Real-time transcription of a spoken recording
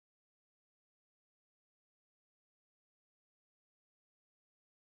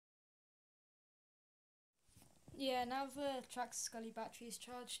Yeah, now the Traxxas Skully battery is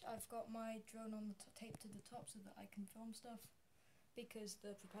charged, I've got my drone on the taped to the top so that I can film stuff because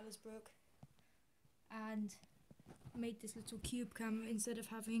the propeller's broke, and made this little cube camera instead of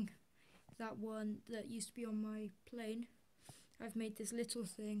having that one that used to be on my plane. I've made this little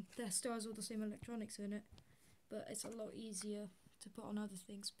thing. There still has all the same electronics in it, but it's a lot easier to put on other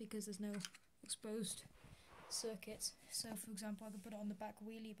things because there's no exposed circuits. So for example, I can put it on the back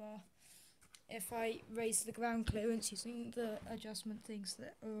wheelie bar. If I raise the ground clearance using the adjustment things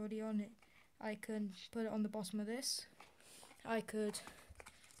that are already on it, I can put it on the bottom of this. I could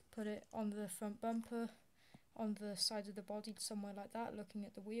put it on the front bumper, on the side of the body, somewhere like that, looking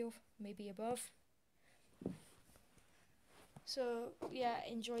at the wheel, maybe above. So yeah,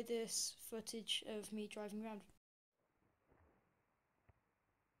 enjoy this footage of me driving around.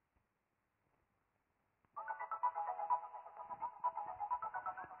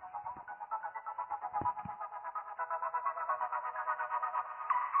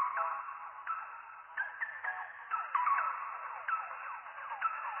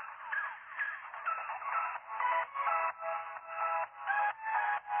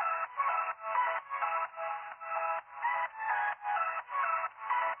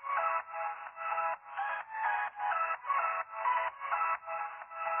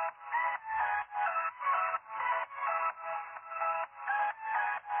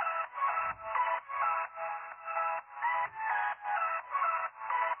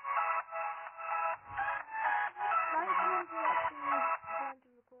 Trying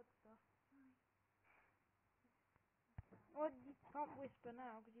to record stuff. Well, you can't whisper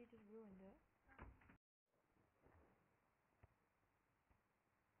now because you just ruined it.